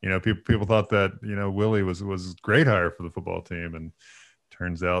 People thought that, Willie was a great hire for the football team, and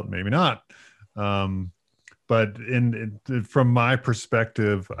turns out maybe not. But from my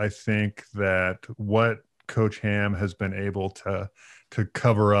perspective, I think that what Coach Ham has been able to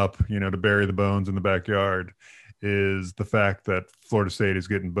cover up, to bury the bones in the backyard, is the fact that Florida State is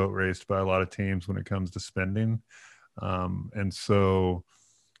getting boat raced by a lot of teams when it comes to spending. And so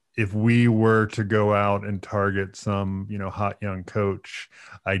if we were to go out and target some, hot young coach,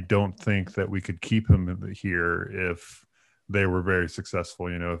 I don't think that we could keep him here if they were very successful.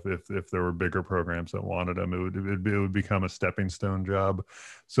 If there were bigger programs that wanted him, it would become a stepping stone job.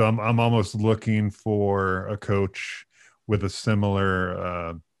 So I'm almost looking for a coach with a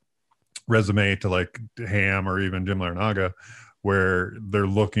similar resume to like Ham or even Jim Larinaga, where they're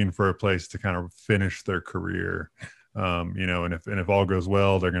looking for a place to kind of finish their career. And if all goes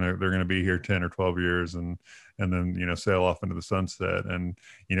well, they're gonna be here 10 or 12 years and then sail off into the sunset. And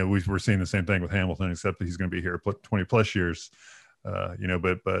we're seeing the same thing with Hamilton, except that he's going to be here 20 plus years. My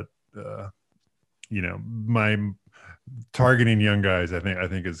targeting young guys, I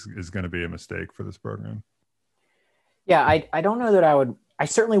think is going to be a mistake for this program. Yeah, I don't know that I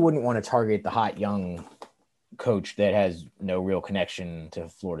certainly wouldn't want to target the hot young coach that has no real connection to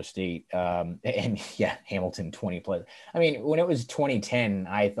Florida State. And yeah, Hamilton 20 plus. I mean, when it was 2010,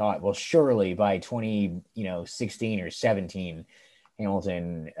 I thought, well, surely by 2016 or 17,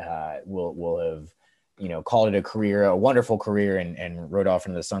 Hamilton will have, called it a career, a wonderful career, and rode off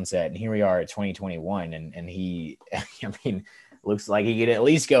into the sunset. And here we are at 2021, and he, looks like he could at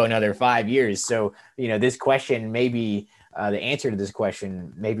least go another 5 years. So, this question maybe the answer to this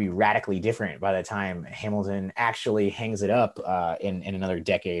question may be radically different by the time Hamilton actually hangs it up in another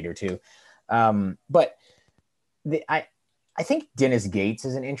decade or two. But I think Dennis Gates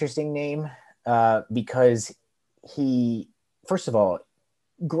is an interesting name because he, first of all,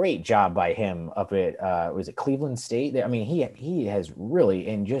 great job by him up at was it Cleveland State? I mean, he has really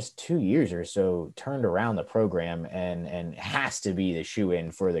in just 2 years or so turned around the program and has to be the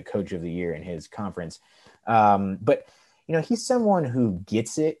shoe-in for the coach of the year in his conference. But he's someone who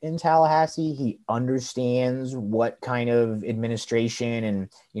gets it in Tallahassee. He understands what kind of administration and,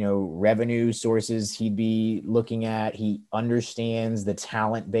 revenue sources he'd be looking at. He understands the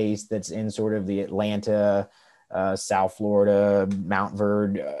talent base that's in sort of the Atlanta, South Florida, Mount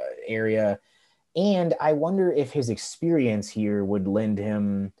Verde area. And I wonder if his experience here would lend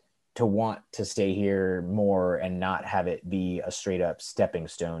him to want to stay here more and not have it be a straight up stepping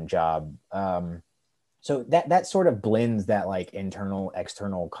stone job. So that sort of blends that like internal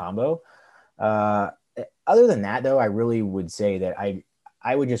external combo. Other than that, though, I really would say that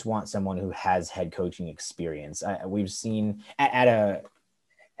I would just want someone who has head coaching experience. We've seen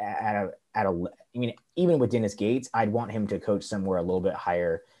even with Dennis Gates, I'd want him to coach somewhere a little bit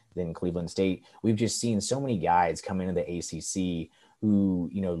higher than Cleveland State. We've just seen so many guys come into the ACC who,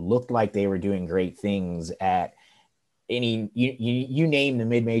 looked like they were doing great things at you name the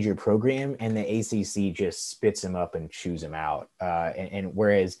mid-major program, and the ACC just spits them up and chews them out. And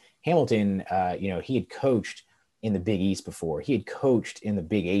whereas Hamilton, he had coached in the Big East before, he had coached in the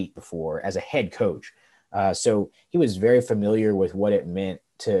Big 8 before as a head coach. So he was very familiar with what it meant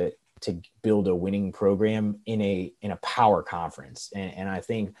to build a winning program in a power conference. And I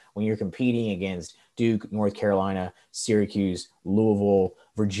think when you're competing against Duke, North Carolina, Syracuse, Louisville,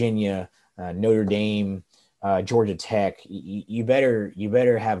 Virginia, Notre Dame, Georgia Tech, you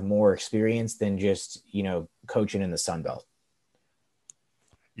better have more experience than just, coaching in the Sun Belt.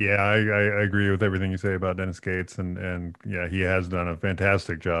 Yeah, I agree with everything you say about Dennis Gates, and yeah, he has done a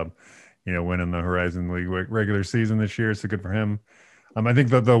fantastic job, winning the Horizon League regular season this year. So good for him. I think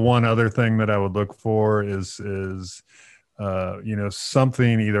that the one other thing that I would look for is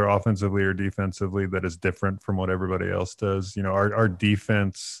something either offensively or defensively that is different from what everybody else does. Our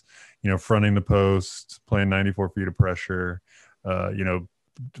defense, fronting the post, playing 94 feet of pressure,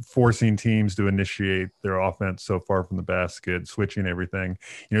 forcing teams to initiate their offense so far from the basket, switching everything.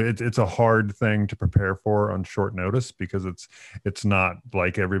 It's a hard thing to prepare for on short notice because it's not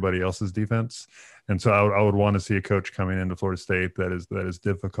like everybody else's defense. And so I would want to see a coach coming into Florida State that is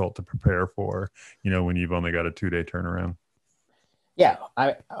difficult to prepare for, when you've only got a 2-day turnaround. Yeah,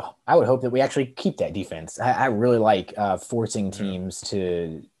 I would hope that we actually keep that defense. I really like forcing teams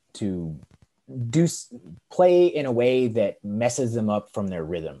to play in a way that messes them up from their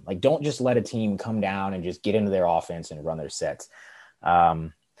rhythm. Like, don't just let a team come down and just get into their offense and run their sets.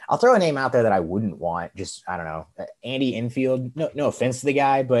 I'll throw a name out there that I wouldn't want. I don't know, Andy Enfield. No offense to the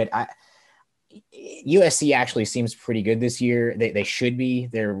guy, but USC actually seems pretty good this year. They should be.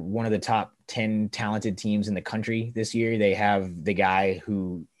 They're one of the top 10 talented teams in the country this year. They have the guy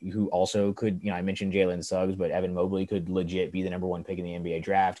who also could, I mentioned Jalen Suggs, but Evan Mobley could legit be the number 1 pick in the NBA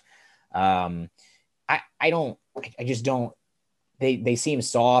draft. They seem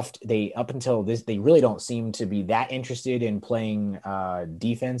soft. Up until this, they really don't seem to be that interested in playing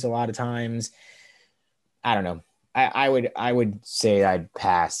defense a lot of times. I don't know. I would say I'd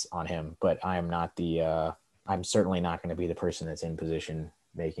pass on him, but I'm not I'm certainly not going to be the person that's in position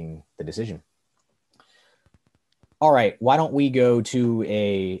making the decision. All right. Why don't we go to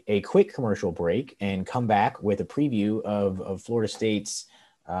a quick commercial break and come back with a preview of Florida State's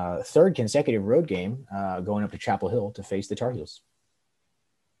third consecutive road game going up to Chapel Hill to face the Tar Heels.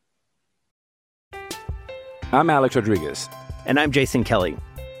 I'm Alex Rodriguez. And I'm Jason Kelly.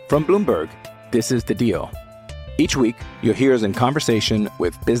 From Bloomberg, this is The Deal. Each week, you'll hear us in conversation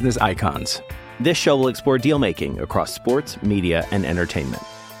with business icons. This show will explore deal-making across sports, media, and entertainment.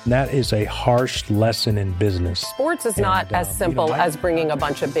 That is a harsh lesson in business. Sports is not as simple as bringing a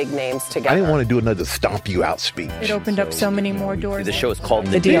bunch of big names together. I didn't want to do another stomp you out speech. It opened up so many more doors. The show is called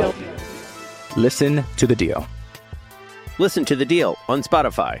The Deal. Listen to The Deal. Listen to The Deal on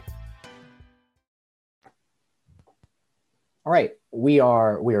Spotify. All right, we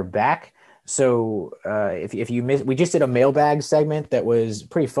are back. So if you missed, we just did a mailbag segment that was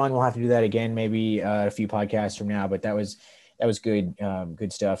pretty fun. We'll have to do that again, maybe a few podcasts from now, but that was good,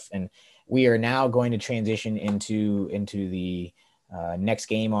 good stuff. And we are now going to transition into the next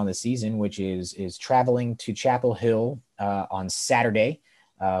game on the season, which is traveling to Chapel Hill on Saturday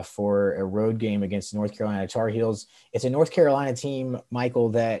for a road game against the North Carolina Tar Heels. It's a North Carolina team, Michael,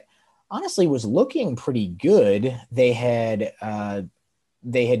 that honestly was looking pretty good. They had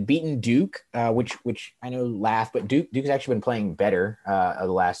beaten Duke, which I know laughed, but Duke's actually been playing better the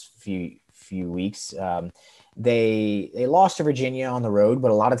last few weeks. They lost to Virginia on the road,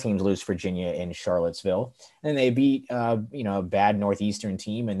 but a lot of teams lose Virginia in Charlottesville. And they beat a bad Northeastern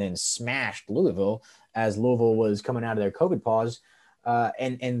team and then smashed Louisville as Louisville was coming out of their COVID pause.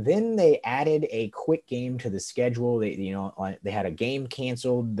 And then they added a quick game to the schedule. They had a game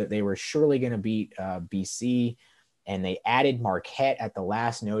canceled that they were surely going to beat BC. And they added Marquette at the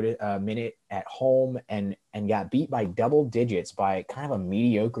last minute at home and got beat by double digits by kind of a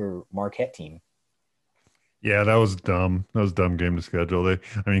mediocre Marquette team. Yeah, that was dumb. That was a dumb game to schedule.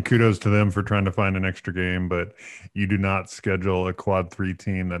 Kudos to them for trying to find an extra game, but you do not schedule a quad 3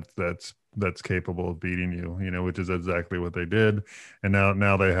 team that's capable of beating you, which is exactly what they did. And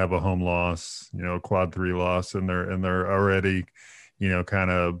now they have a home loss, a quad 3 loss, and they're already, kind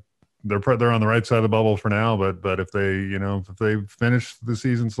of. They're on the right side of the bubble for now, but if they finish the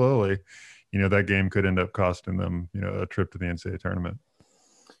season slowly, that game could end up costing them, a trip to the NCAA tournament.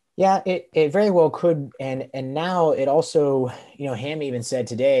 Yeah, it very well could. And now it also, Ham even said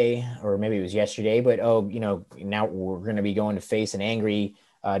today, or maybe it was yesterday, but now we're going to be going to face an angry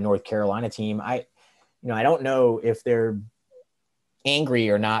North Carolina team. I don't know if they're angry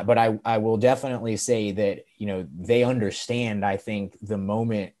or not, but I will definitely say that, they understand, I think, the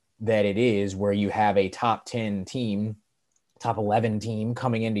moment that it is where you have a top 10 team, top 11 team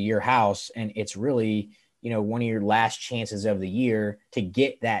coming into your house. And it's really, one of your last chances of the year to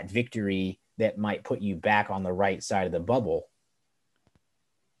get that victory that might put you back on the right side of the bubble.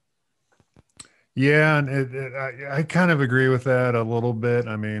 Yeah, and I kind of agree with that a little bit.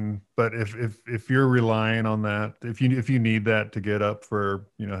 I mean, but if you're relying on that, if you need that to get up for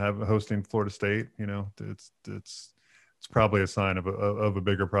hosting Florida State, it's probably a sign of a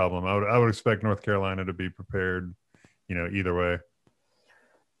bigger problem. I would expect North Carolina to be prepared, either way.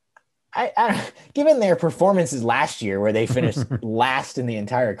 I given their performances last year where they finished last in the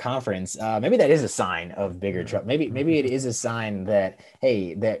entire conference, maybe that is a sign of bigger trouble. Maybe it is a sign that,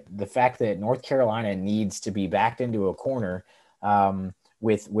 hey, that the fact that North Carolina needs to be backed into a corner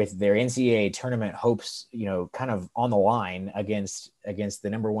with their NCAA tournament hopes, kind of on the line against the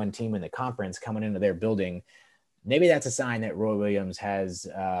number one team in the conference coming into their building. Maybe that's a sign that Roy Williams has,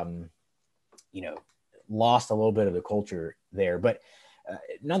 lost a little bit of the culture there, but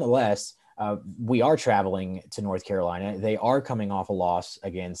nonetheless, we are traveling to North Carolina. They are coming off a loss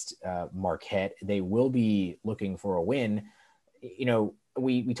against Marquette. They will be looking for a win.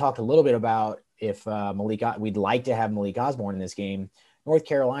 We talked a little bit about if we'd like to have Malik Osborne in this game. North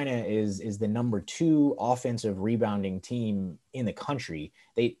Carolina is the number 2 offensive rebounding team in the country.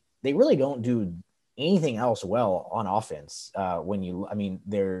 They really don't do anything else well on offense.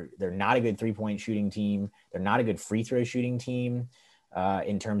 They're not a good 3-point shooting team. They're not a good free throw shooting team.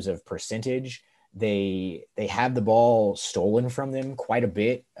 In terms of percentage, they have the ball stolen from them quite a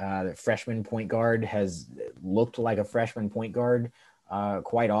bit. The freshman point guard has looked like a freshman point guard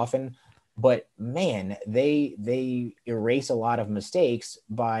quite often, but man, they erase a lot of mistakes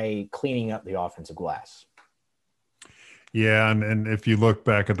by cleaning up the offensive glass. Yeah, and if you look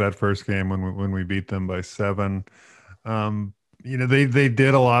back at that first game when we beat them by 7, they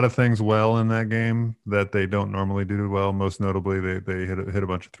did a lot of things well in that game that they don't normally do well. Most notably, they hit a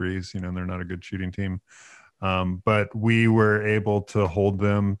bunch of threes, and they're not a good shooting team. But we were able to hold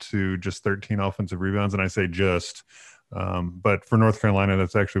them to just 13 offensive rebounds. And I say just, but for North Carolina,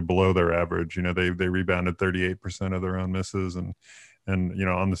 that's actually below their average. They rebounded 38% of their own misses and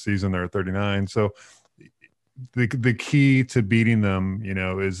on the season they're at 39. So the key to beating them,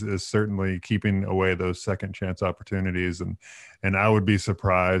 is certainly keeping away those second chance opportunities. And I would be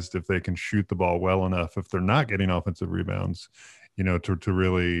surprised if they can shoot the ball well enough if they're not getting offensive rebounds, to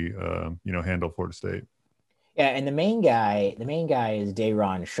really, handle Florida State. Yeah. And the main guy is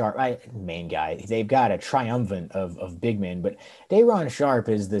Day'Ron Sharpe. They've got a triumvirate of big men, but Day'Ron Sharpe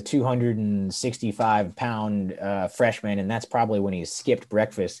is the 265-pound freshman. And that's probably when he skipped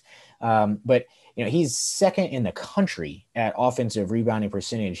breakfast. But he's second in the country at offensive rebounding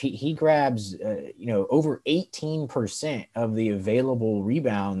percentage. He grabs, over 18% of the available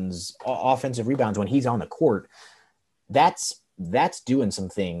rebounds, offensive rebounds when he's on the court. That's doing some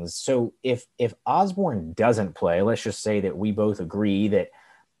things. So if Osborne doesn't play, let's just say that we both agree that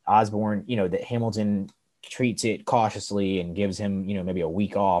Osborne, that Hamilton treats it cautiously and gives him, maybe a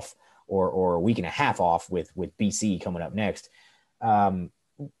week off or a week and a half off with BC coming up next.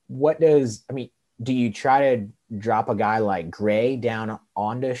 Do you try to drop a guy like Gray down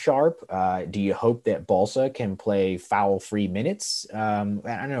onto Sharpe? Do you hope that Balsa can play foul-free minutes? I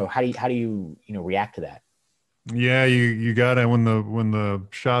don't know. How do you react to that? Yeah, you gotta when the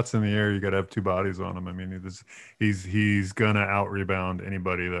shot's in the air, you gotta have 2 bodies on him. I mean, he's gonna out rebound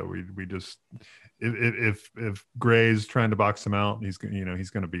anybody that we just if Gray's trying to box him out, he's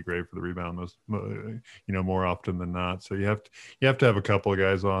gonna beat Gray for the rebound more often than not. So you have to have a couple of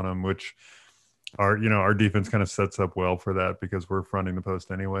guys on him, which our defense kind of sets up well for that because we're fronting the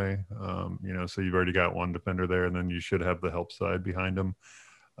post anyway. So you've already got one defender there, and then you should have the help side behind him.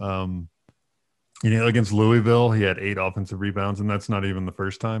 Against Louisville, he had 8 offensive rebounds, and that's not even the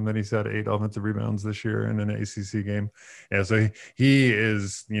first time that he's had 8 offensive rebounds this year in an ACC game. Yeah, so he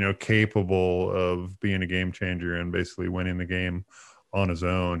is, capable of being a game changer and basically winning the game on his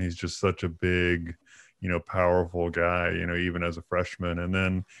own. He's just such a big, powerful guy, even as a freshman. And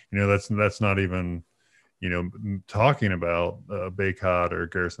then, that's not even, talking about Bacot or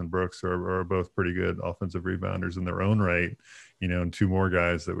Garrison Brooks are both pretty good offensive rebounders in their own right, and 2 more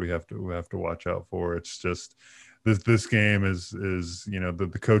guys that we have to watch out for. It's just this game is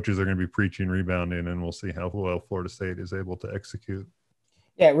the coaches are going to be preaching rebounding, and we'll see how well Florida State is able to execute.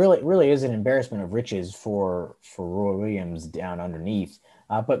 Yeah, it really is an embarrassment of riches for Roy Williams down underneath.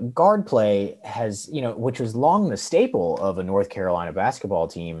 But guard play has, which was long the staple of a North Carolina basketball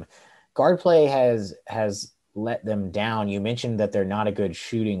team, guard play has let them down. You mentioned that they're not a good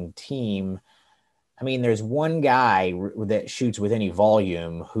shooting team. I mean, there's one guy that shoots with any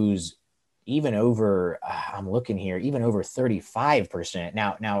volume who's even over, I'm looking here, even over 35%.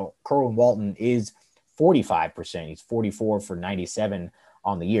 Now Kerwin Walton is 45%. He's 44 for 97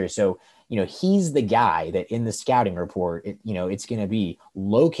 on the year. So, he's the guy that in the scouting report, it's going to be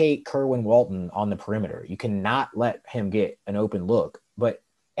locate Kerwin Walton on the perimeter. You cannot let him get an open look. But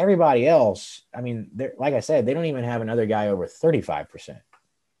everybody else, I mean, like I said, they don't even have another guy over 35%.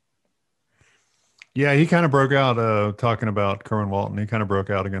 Yeah, he kind of broke out talking about Kerwin Walton. He kind of broke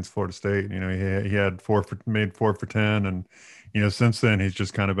out against Florida State. He had made 4 for 10. And, since then he's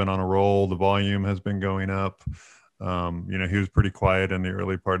just kind of been on a roll. The volume has been going up. He was pretty quiet in the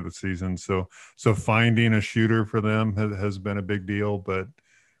early part of the season. So finding a shooter for them has been a big deal, but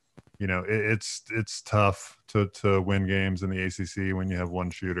it's tough to win games in the ACC when you have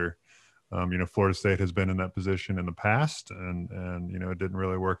one shooter. Florida State has been in that position in the past, and it didn't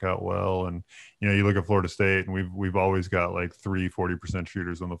really work out well. And you look at Florida State, and we've always got like 40%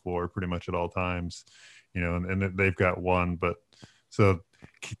 shooters on the floor pretty much at all times. And they've got one. But so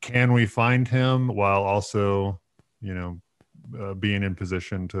can we find him while also being in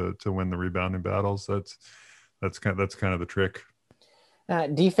position to win the rebounding battles? That's kind of the trick.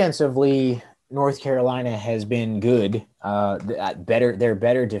 Defensively, North Carolina has been good. They're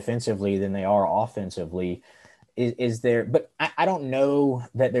better defensively than they are offensively. Is there? But I don't know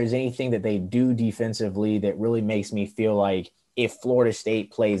that there's anything that they do defensively that really makes me feel like if Florida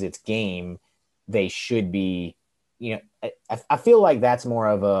State plays its game, they should be. I feel like that's more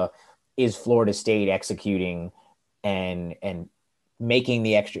of a is Florida State executing and making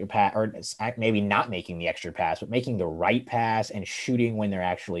the extra pass, or maybe not making the extra pass, but making the right pass and shooting when they're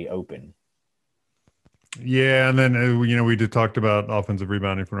actually open. Yeah, and then we did talked about offensive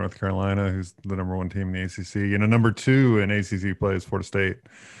rebounding for North Carolina, who's the number 1 team in the ACC. Number 2 in ACC play is Florida State.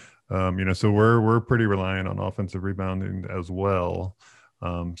 So we're pretty reliant on offensive rebounding as well.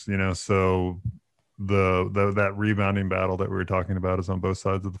 So that rebounding battle that we were talking about is on both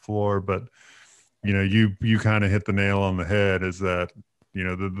sides of the floor. But you kind of hit the nail on the head. Is that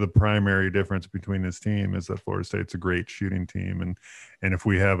the primary difference between this team is that Florida State's a great shooting team, and if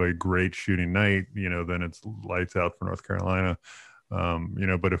we have a great shooting night, then it's lights out for North Carolina.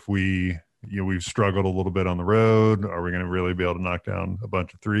 But if we've struggled a little bit on the road, are we going to really be able to knock down a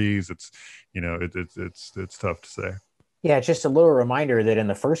bunch of threes? It's tough to say. Yeah, just a little reminder that in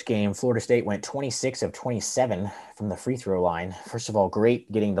the first game, Florida State went 26 of 27 from the free throw line. First of all,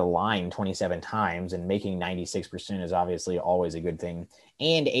 great getting the line 27 times, and making 96% is obviously always a good thing.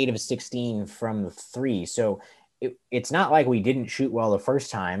 And 8 of 16 from the three. So it's not like we didn't shoot well the first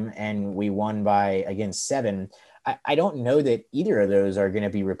time and we won by, again, 7. I don't know that either of those are going to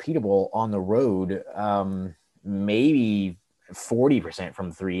be repeatable on the road. Maybe 40%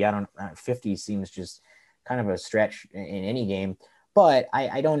 from 3. 50 seems just kind of a stretch in any game, but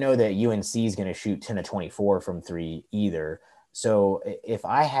I don't know that UNC is going to shoot 10 of 24 from 3 either. So if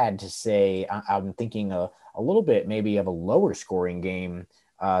I had to say, I'm thinking a little bit maybe of a lower scoring game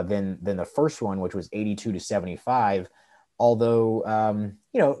than the first one, which was 82 to 75. Although,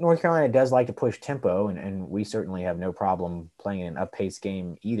 North Carolina does like to push tempo, and we certainly have no problem playing an up-paced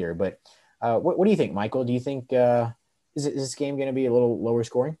game either. But what do you think, Michael? Do you think is this game going to be a little lower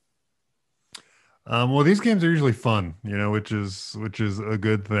scoring? Well, these games are usually fun, which is a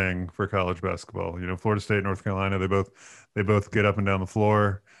good thing for college basketball. Florida State, North Carolina, they both get up and down the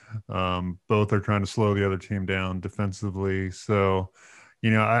floor. Both are trying to slow the other team down defensively. So,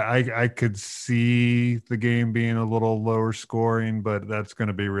 I could see the game being a little lower scoring, but that's going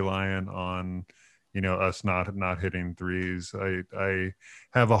to be reliant on, us not hitting threes. I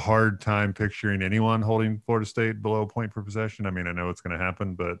have a hard time picturing anyone holding Florida State below a point per possession. I mean, I know it's going to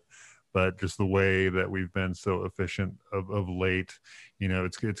happen, but just the way that we've been so efficient of late,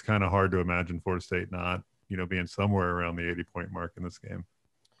 it's kind of hard to imagine Florida State not, being somewhere around the 80-point mark in this game.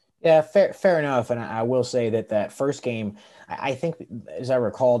 Yeah, fair enough. And I will say that first game, I think, as I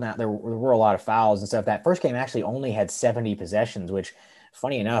recall now, there were a lot of fouls and stuff. That first game actually only had 70 possessions, which,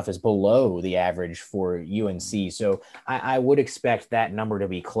 funny enough, is below the average for UNC. So I would expect that number to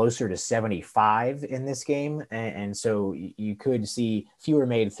be closer to 75 in this game. And so you could see fewer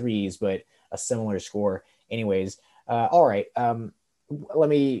made threes, but a similar score anyways. All right. Let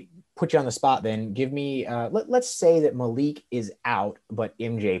me put you on the spot then. Give me, let's say that Malik is out, but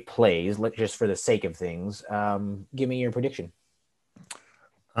MJ plays, just for the sake of things. Give me your prediction.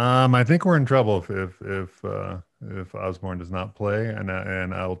 I think we're in trouble if Osborne does not play, and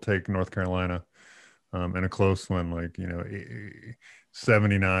I'll take North Carolina in a close one, like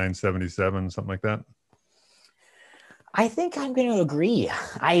 79-77, something like that. I think I'm going to agree.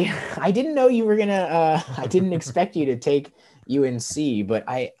 I didn't know you were gonna. I didn't expect you to take UNC, but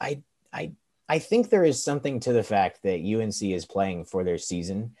I think there is something to the fact that UNC is playing for their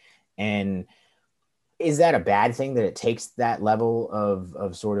season, and is that a bad thing that it takes that level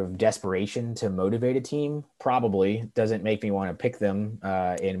of sort of desperation to motivate a team? Probably. Doesn't make me want to pick them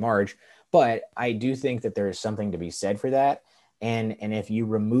in March, but I do think that there is something to be said for that. And if you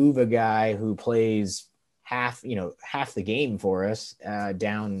remove a guy who plays half the game for us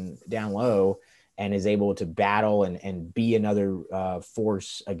down low and is able to battle and be another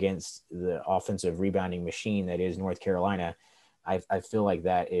force against the offensive rebounding machine that is North Carolina, I feel like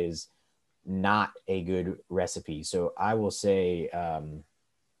that is not a good recipe. So I will say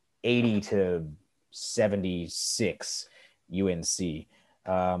 80-76 UNC.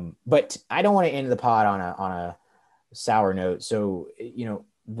 But I don't want to end the pod on a sour note. So,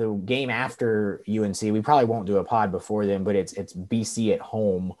 the game after UNC, we probably won't do a pod before then, but it's BC at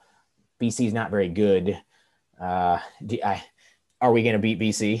home. BC is not very good. Are we going to beat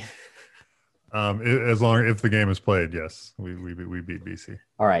BC? If the game is played, yes, we beat BC.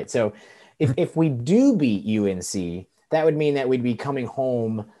 All right. So if we do beat UNC, that would mean that we'd be coming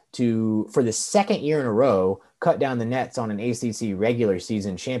home for the second year in a row, cut down the nets on an ACC regular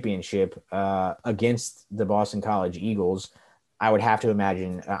season championship against the Boston College Eagles. I would have to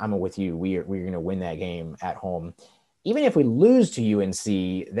imagine, I'm with you, we're going to win that game at home. Even if we lose to UNC,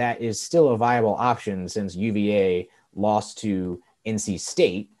 that is still a viable option since UVA lost to NC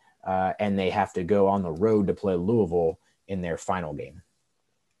State, and they have to go on the road to play Louisville in their final game.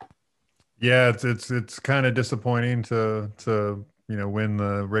 Yeah, it's kind of disappointing to win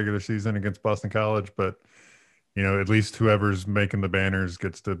the regular season against Boston College, but at least whoever's making the banners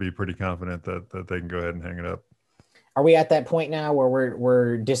gets to be pretty confident that they can go ahead and hang it up. Are we at that point now where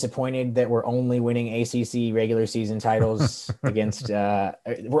we're disappointed that we're only winning ACC regular season titles against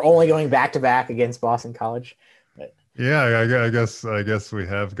we're only going back to back against Boston College? But yeah, I guess we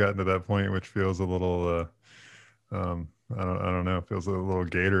have gotten to that point, which feels a little I don't know, it feels a little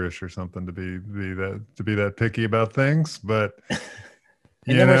Gatorish or something to be that picky about things, but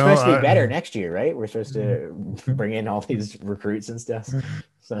and then we're supposed to be better next year, right? We're supposed to bring in all these recruits and stuff.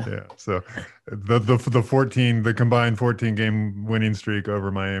 So. Yeah. So the combined 14 game winning streak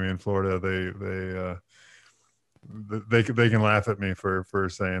over Miami and Florida, they can laugh at me for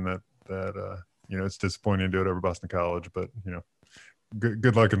saying that it's disappointing to do it over Boston College, but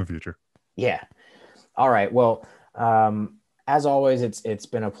good luck in the future. Yeah. All right. Well, as always, it's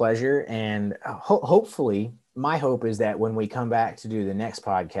been a pleasure, and hopefully my hope is that when we come back to do the next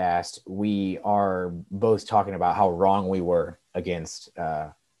podcast, we are both talking about how wrong we were against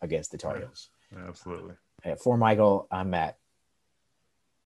the Tar Heels. Absolutely. For Michael, I'm Matt.